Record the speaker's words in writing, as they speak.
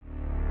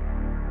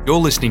You're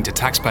listening to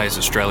Taxpayers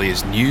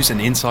Australia's News and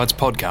Insights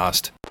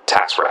podcast,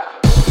 Tax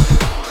Wrap.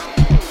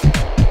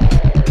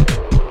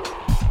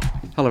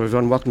 Hello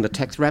everyone, welcome to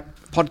Tax Wrap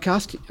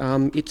podcast.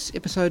 It's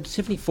episode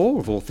 74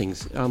 of all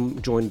things.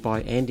 I'm joined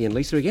by Andy and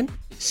Lisa again.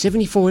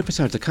 74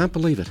 episodes, I can't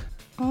believe it.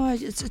 Oh,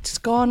 it's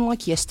gone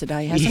like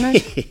yesterday,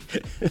 hasn't it?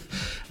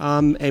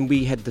 And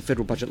we had the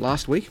federal budget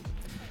last week,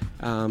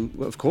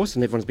 of course,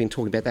 and everyone's been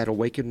talking about that all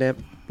week. And now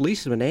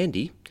Lisa and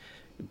Andy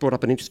brought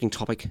up an interesting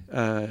topic,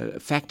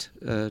 fact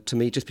to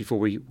me just before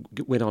we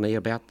went on air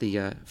about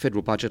the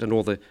federal budget and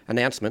all the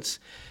announcements.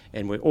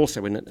 And we're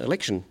also in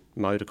election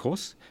mode, of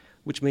course,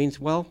 which means,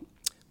 well,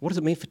 what does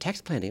it mean for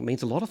tax planning? It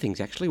means a lot of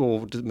things, actually,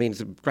 or it means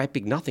a great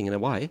big nothing in a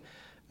way,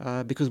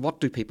 because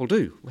what do people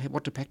do?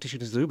 What do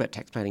practitioners do about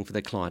tax planning for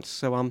their clients?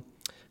 So,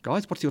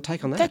 guys, what's your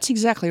take on that? That's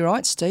exactly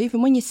right, Steve.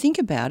 And when you think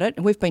about it,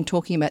 and we've been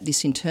talking about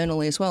this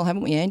internally as well,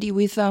 haven't we, Andy,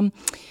 with...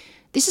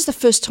 This is the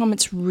first time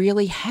it's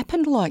really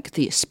happened like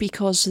this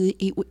because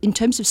in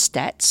terms of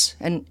stats,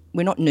 and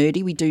we're not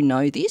nerdy, we do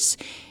know this,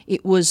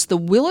 it was the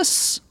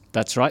Willis...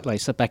 That's right,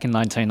 Lisa, back in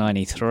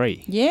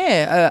 1993.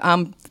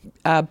 Yeah,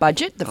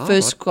 budget, the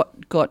first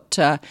right. got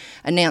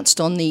announced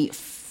on the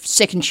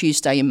second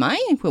Tuesday in May.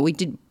 Well, we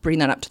did bring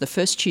that up to the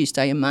first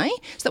Tuesday in May.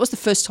 So that was the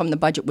first time the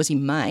budget was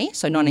in May,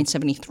 so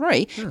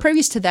 1973. Yeah.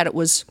 Previous to that, it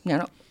was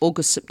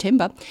August,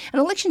 September. And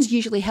elections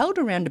usually held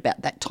around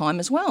about that time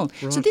as well.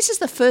 Right. So this is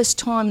the first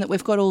time that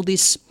we've got all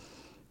this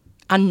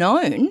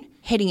unknown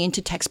heading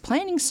into tax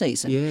planning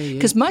season.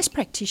 Because most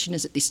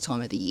practitioners at this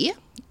time of the year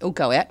will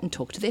go out and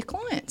talk to their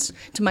clients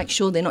to make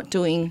sure they're not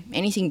doing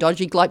anything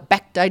dodgy like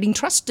backdating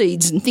trust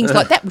deeds and things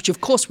like that, which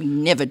of course we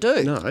never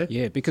do. No.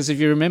 Yeah, because if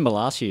you remember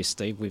last year,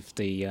 Steve, with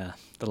the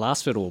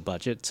last federal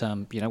budget,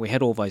 we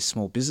had all those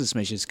small business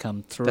measures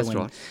come through. That's and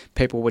right.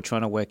 People were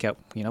trying to work out,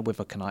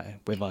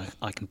 whether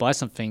I can buy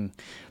something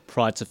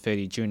prior to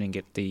 30 June and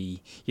get the,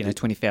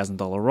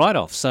 $20,000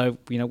 write-off. So,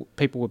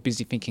 people were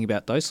busy thinking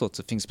about those sorts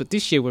of things. But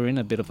this year we're in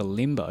a bit of a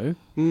limbo,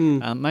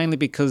 mainly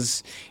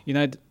because,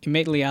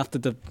 immediately after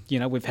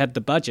we've had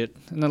the budget,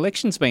 an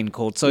election's been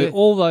called. So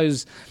all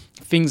those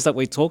things that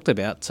we talked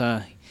about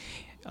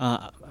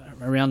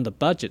around the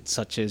budget,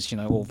 such as,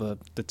 all the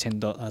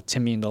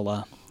 $10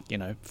 million,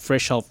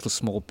 threshold for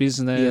small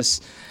business.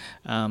 Yes.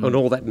 And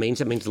all that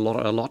means, a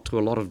lot to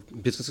a lot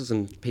of businesses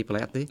and people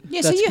out there.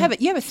 Yeah, so you have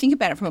a think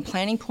about it from a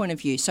planning point of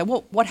view. So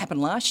what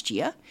happened last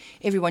year?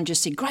 Everyone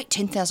just said, great,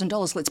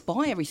 $10,000, let's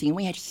buy everything. And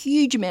we had a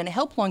huge amount of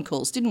helpline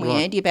calls, didn't we,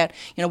 right. Andy, about,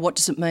 what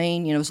does it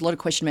mean? There was a lot of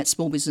question about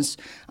small business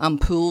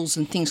pools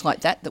and things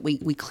like that we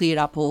cleared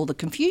up all the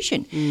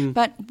confusion.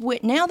 But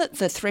now that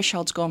the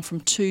threshold's gone from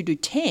 2 to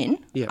 10,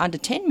 under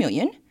 10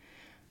 million,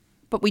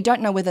 but we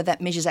don't know whether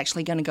that measure's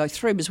actually going to go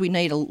through because we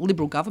need a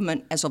Liberal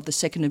government as of the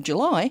 2nd of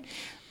July.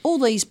 All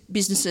these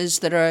businesses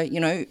that are,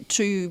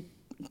 $2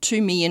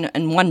 million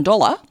and $1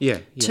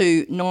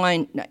 to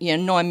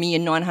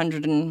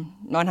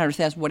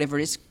 $9,900,000, whatever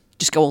it is,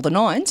 just go all the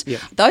nines. Yeah.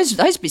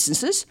 Those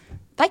businesses,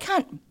 they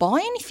can't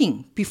buy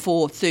anything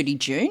before 30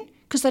 June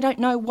because they don't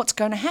know what's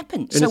going to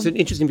happen. And it's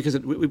interesting because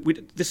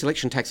this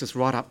election takes us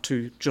right up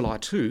to July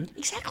 2.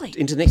 Exactly.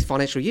 Into the next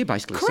financial year,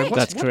 basically. Correct. So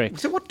That's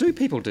correct. So what do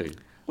people do?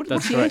 What's the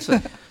correct.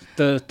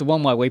 answer? The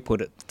one way we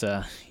put it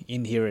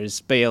in here is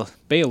be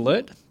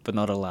alert, but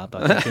not alarmed,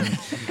 I think.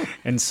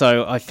 and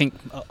so I think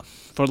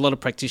for a lot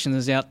of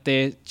practitioners out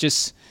there,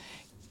 just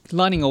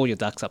lining all your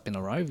ducks up in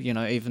a row,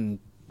 even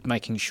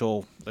making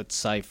sure, let's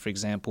say, for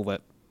example,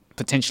 that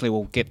potentially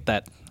we'll get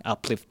that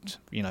uplift,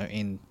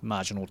 in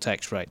marginal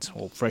tax rates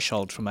or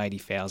threshold from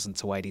 80,000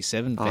 to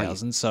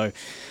 87,000. So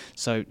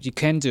you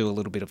can do a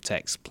little bit of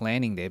tax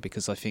planning there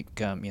because I think,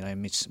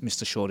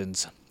 Mr.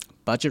 Shorten's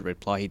budget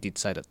reply, he did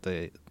say that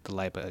the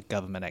Labor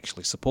government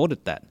actually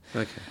supported that.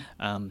 Okay.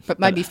 But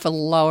maybe for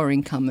lower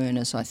income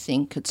earners, I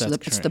think. It's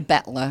the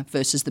battler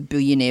versus the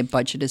billionaire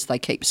budget, as they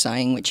keep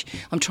saying, which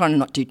I'm trying to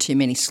not do too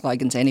many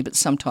slogans, Annie, but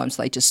sometimes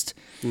they just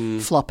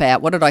flop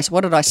out. What did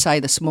I say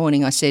this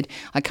morning? I said,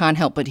 I can't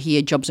help but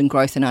hear Jobs and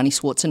Growth and Arnie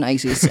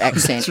Schwarzenegger's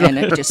accent, and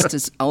it just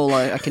is all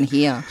I can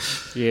hear.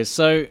 Yeah,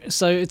 so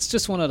it's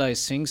just one of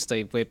those things,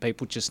 Steve, where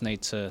people just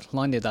need to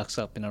line their ducks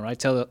up in a row,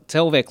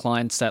 tell their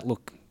clients that,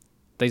 look,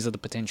 these are the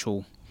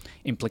potential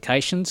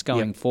implications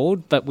going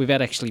forward, but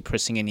without actually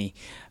pressing any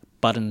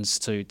buttons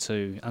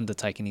to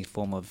undertake any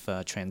form of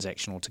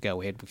transaction or to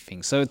go ahead with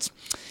things. So it's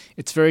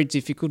very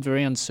difficult,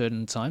 very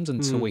uncertain times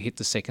until we hit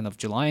the 2nd of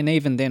July. And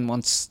even then,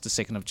 once the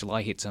 2nd of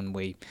July hits and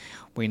we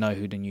know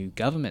who the new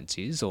government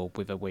is or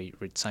whether we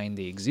retain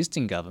the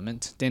existing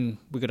government, then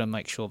we've got to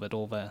make sure that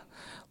all the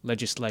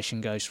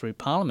legislation goes through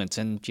Parliament.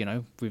 And,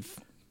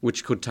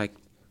 which could take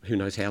who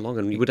knows how long,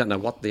 and we don't know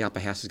what the upper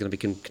house is going to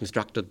be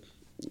constructed.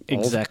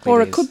 Exactly.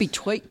 Or it could be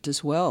tweaked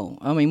as well.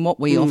 I mean, what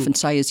we often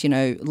say is,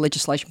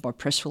 legislation by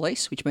press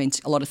release, which means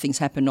a lot of things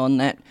happen on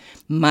that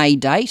May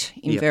date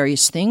in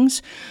various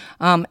things.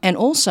 And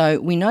also,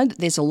 we know that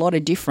there's a lot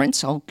of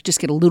difference. I'll just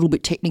get a little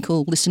bit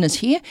technical, listeners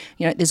here.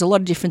 There's a lot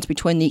of difference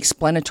between the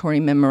explanatory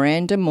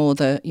memorandum or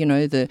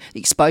the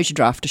exposure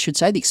draft, I should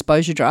say, the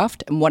exposure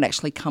draft, and what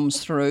actually comes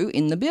through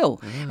in the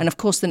bill. And of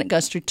course, then it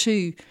goes through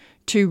two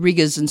two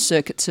riggers and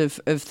circuits of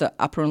the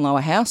upper and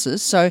lower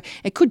houses. So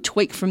it could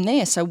tweak from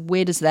there. So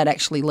where does that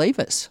actually leave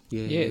us?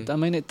 Yeah, I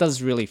mean, it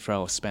does really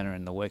throw a spanner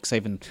in the works,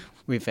 even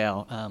with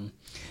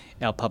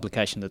our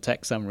publication, the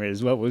tax summary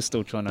as well. We're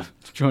still trying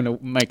to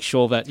make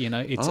sure that,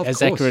 it's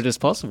as accurate as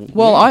possible.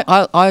 Well,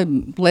 I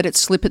let it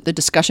slip at the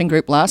discussion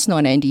group last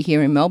night, Andy,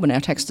 here in Melbourne,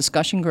 our tax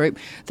discussion group,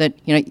 that,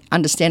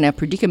 understand our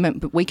predicament,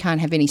 but we can't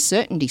have any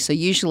certainty. So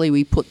usually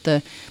we put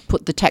the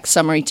tax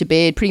summary to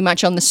bed pretty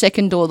much on the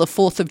 2nd or the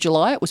 4th of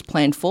July it was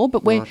planned for,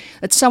 but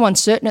it's so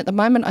uncertain at the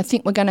moment, I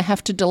think we're going to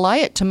have to delay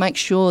it to make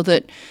sure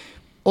that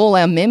all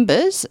our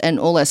members and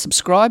all our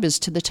subscribers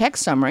to the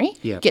tax summary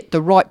get the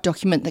right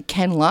document that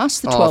can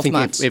last the 12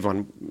 months. I think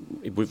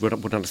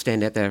everyone would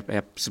understand that,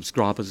 our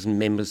subscribers and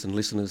members and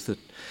listeners, that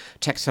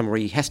tax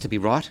summary has to be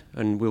right,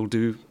 and we'll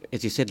do,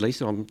 as you said,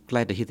 Lisa, I'm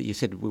glad to hear that you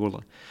said we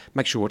will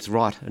make sure it's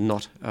right and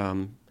not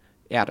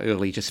out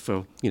early just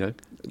for,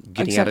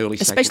 getting out early.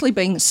 Especially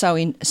being there's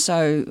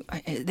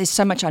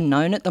so much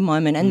unknown at the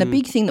moment. And the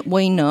big thing that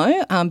we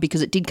know,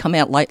 because it did come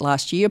out late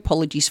last year,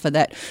 apologies for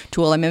that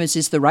to all our members,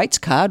 is the rates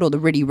card or the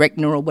Ready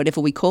Reckoner or whatever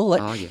we call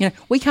it.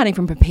 We can't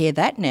even prepare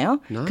that now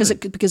because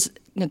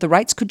the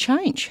rates could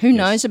change. Who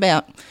knows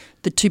about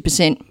the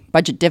 2%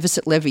 budget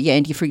deficit levy,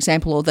 Andy, for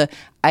example, or the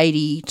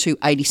 80 to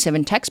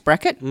 87 tax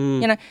bracket,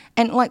 and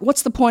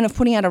what's the point of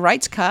putting out a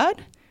rates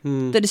card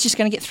that is just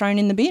going to get thrown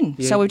in the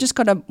bin? So we've just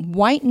got to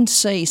wait and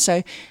see.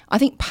 So I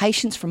think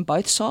patience from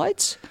both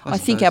sides. I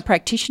think our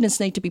practitioners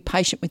need to be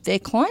patient with their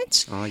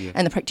clients,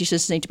 and the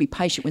practitioners need to be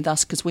patient with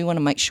us because we want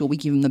to make sure we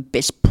give them the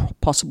best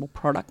possible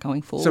product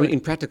going forward. So in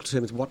practical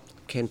terms, what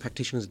can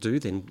practitioners do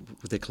then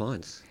with their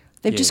clients?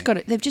 They've just got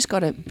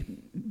to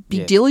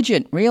be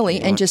diligent,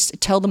 really, and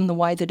just tell them the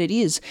way that it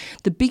is.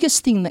 The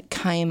biggest thing that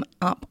came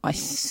up, I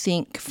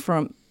think,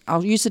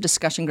 I'll use the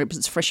discussion group because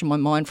it's fresh in my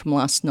mind from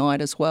last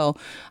night as well.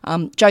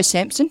 Jo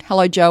Sampson,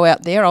 hello Jo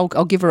out there. I'll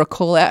give her a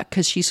call out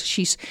because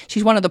she's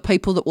one of the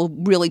people that will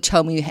really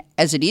tell me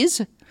as it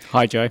is.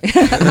 Hi Jo.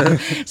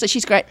 So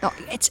she's great.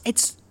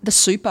 It's the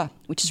super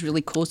which is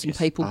really causing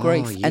people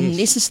grief, and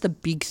this is the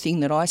big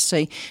thing that I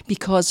see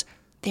because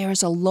there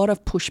is a lot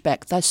of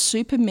pushback. Those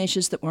super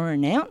measures that were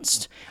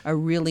announced are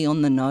really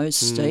on the nose,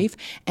 Steve.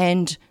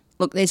 And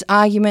look, there's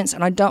arguments,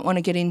 and I don't want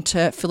to get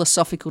into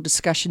philosophical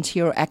discussions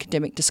here or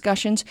academic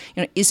discussions.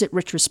 Is it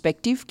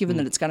retrospective, given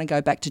that it's going to go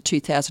back to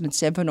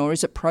 2007, or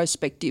is it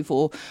prospective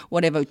or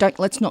whatever?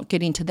 Let's not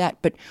get into that.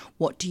 But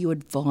what do you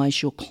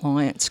advise your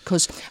clients?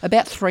 Because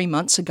about 3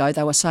 months ago,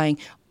 they were saying,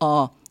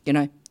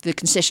 the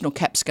concessional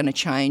cap's going to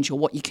change, or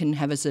what you can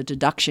have as a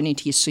deduction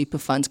into your super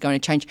fund's going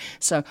to change.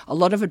 So a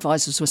lot of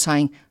advisors were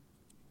saying,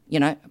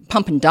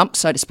 pump and dump,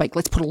 so to speak.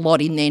 Let's put a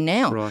lot in there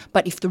now. Right.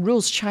 But if the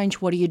rules change,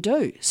 what do you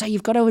do? So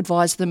you've got to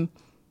advise them,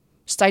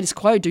 status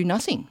quo, do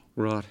nothing.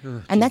 Right.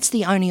 And that's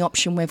the only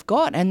option we've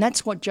got. And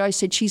that's what Jo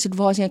said. She's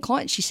advising her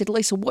client. She said,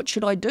 Lisa, what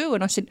should I do?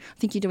 And I said, I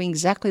think you're doing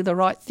exactly the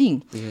right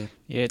thing.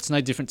 Yeah, it's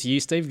no different to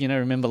you, Steve.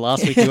 Remember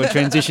last week you were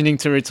transitioning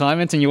to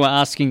retirement and you were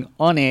asking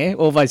on air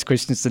all those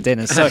questions to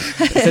Dennis. So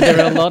there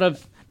are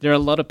a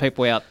lot of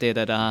people out there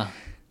that are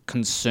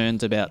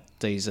concerned about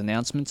these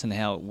announcements and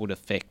how it would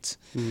affect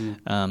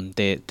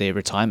their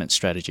retirement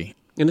strategy.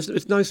 And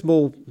it's no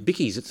small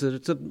bickies.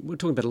 We're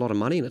talking about a lot of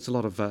money, and it's a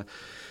lot of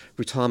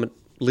retirement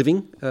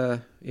living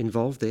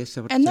involved there.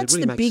 So that's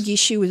really the big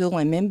issue with all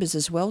our members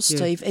as well,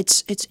 Steve.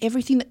 It's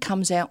everything that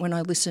comes out when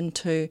I listen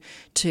to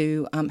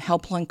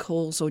helpline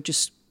calls, or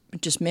just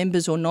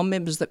members or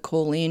non-members that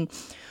call in,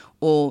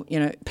 or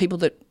people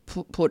that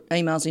put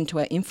emails into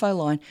our info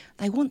line.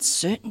 They want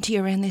certainty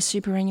around their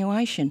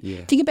superannuation.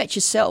 Think about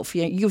yourself.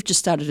 You've just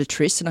started a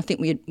tryst, and I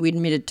think we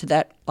admitted to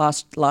that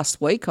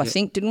last week. I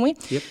think, didn't we?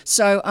 Yep.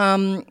 So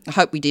I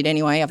hope we did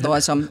anyway.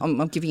 Otherwise,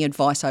 I'm giving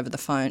advice over the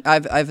phone,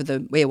 over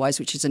the airways,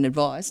 which isn't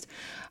advised.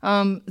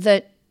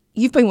 That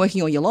you've been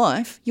working all your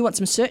life. You want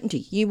some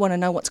certainty. You want to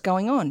know what's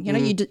going on.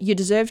 You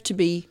deserve to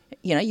be.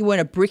 You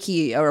weren't a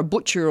brickie or a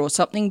butcher or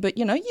something, but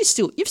you've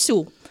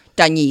still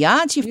done your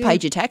yards. You've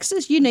paid your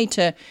taxes. You need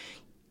to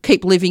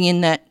keep living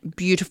in that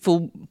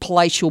beautiful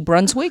palatial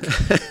Brunswick.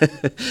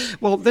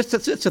 Well, that's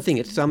the thing.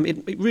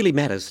 It really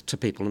matters to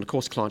people, and of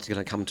course, clients are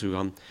going to come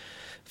to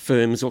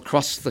firms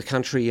across the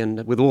country,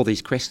 and with all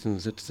these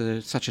questions, it's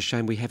such a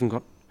shame we haven't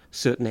got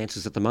certain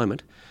answers at the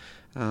moment.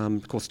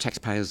 Of course,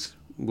 taxpayers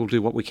will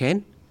do what we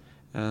can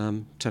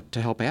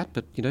to help out,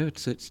 but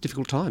it's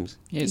difficult times.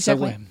 Yeah,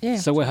 exactly.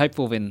 So we're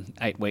hopeful in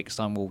 8 weeks'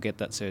 time we'll get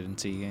that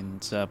certainty,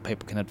 and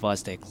people can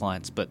advise their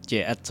clients. But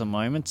at the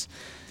moment,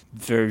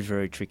 very,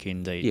 very tricky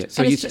indeed. Yeah,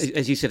 so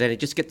as you said, Annie,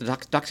 just get the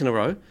ducks in a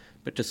row,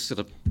 but just sort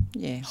of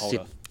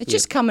sit. It's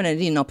just coming at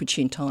an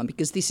inopportune time,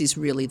 because this is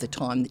really the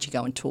time that you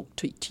go and talk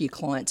to your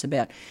clients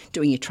about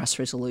doing your trust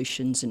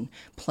resolutions and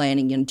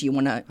planning. And do you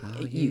want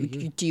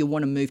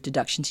to move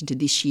deductions into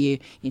this year,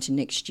 into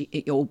next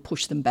year, or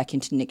push them back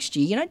into next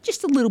year?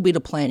 Just a little bit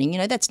of planning.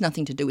 That's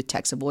nothing to do with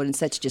tax avoidance.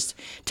 That's just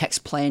tax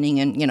planning,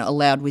 and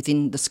allowed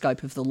within the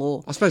scope of the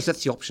law. I suppose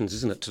that's the options,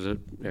 isn't it? To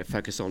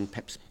focus on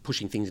perhaps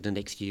pushing things into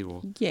next year,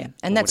 or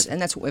and that's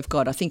what we've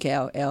got. I think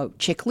our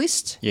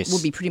checklist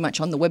will be pretty much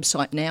on the website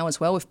website now as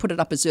well. We've put it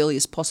up as early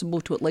as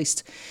possible to at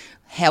least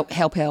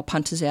help our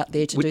punters out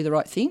there to do the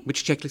right thing.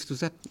 Which checklist was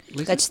that,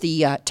 Lisa? That's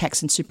the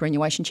tax and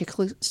superannuation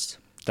checklist.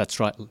 That's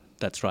right.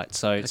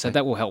 So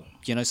that will help.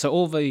 So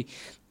all the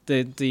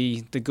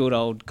good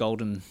old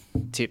golden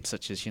tips,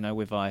 such as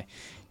if I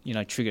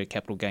trigger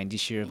capital gain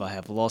this year, if I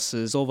have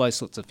losses, all those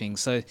sorts of things.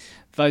 So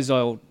those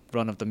old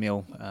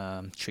run-of-the-mill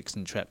tricks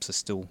and traps are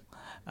still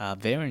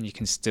there, and you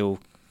can still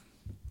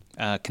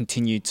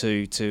continue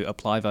to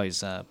apply those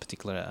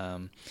particular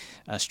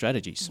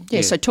strategies.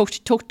 Yeah, so talk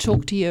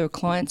to your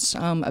clients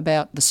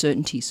about the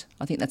certainties.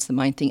 I think that's the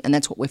main thing, and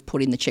that's what we've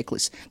put in the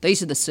checklist.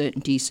 These are the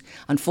certainties.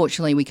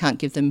 Unfortunately, we can't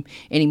give them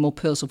any more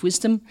pearls of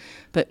wisdom,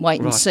 but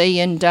wait and see,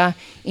 and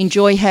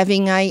enjoy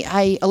having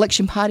a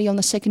election party on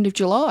the 2nd of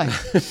July.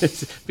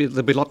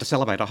 There'll be a lot to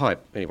celebrate, I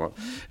hope, anyway,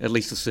 at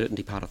least the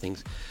certainty part of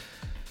things.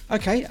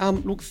 Okay,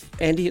 look,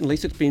 Andy and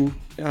Lisa, it's been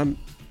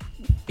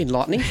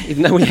enlightening,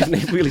 even though we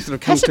haven't really sort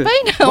of come Has it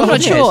been? I'm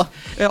not sure.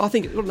 I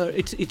think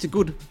it's a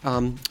good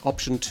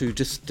option to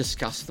just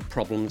discuss the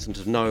problems and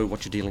to know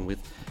what you're dealing with,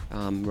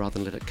 rather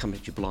than let it come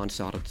at you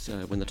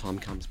blindsided when the time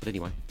comes. But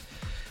anyway,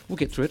 we'll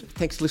get through it.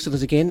 Thanks,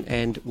 listeners, again,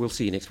 and we'll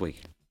see you next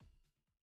week.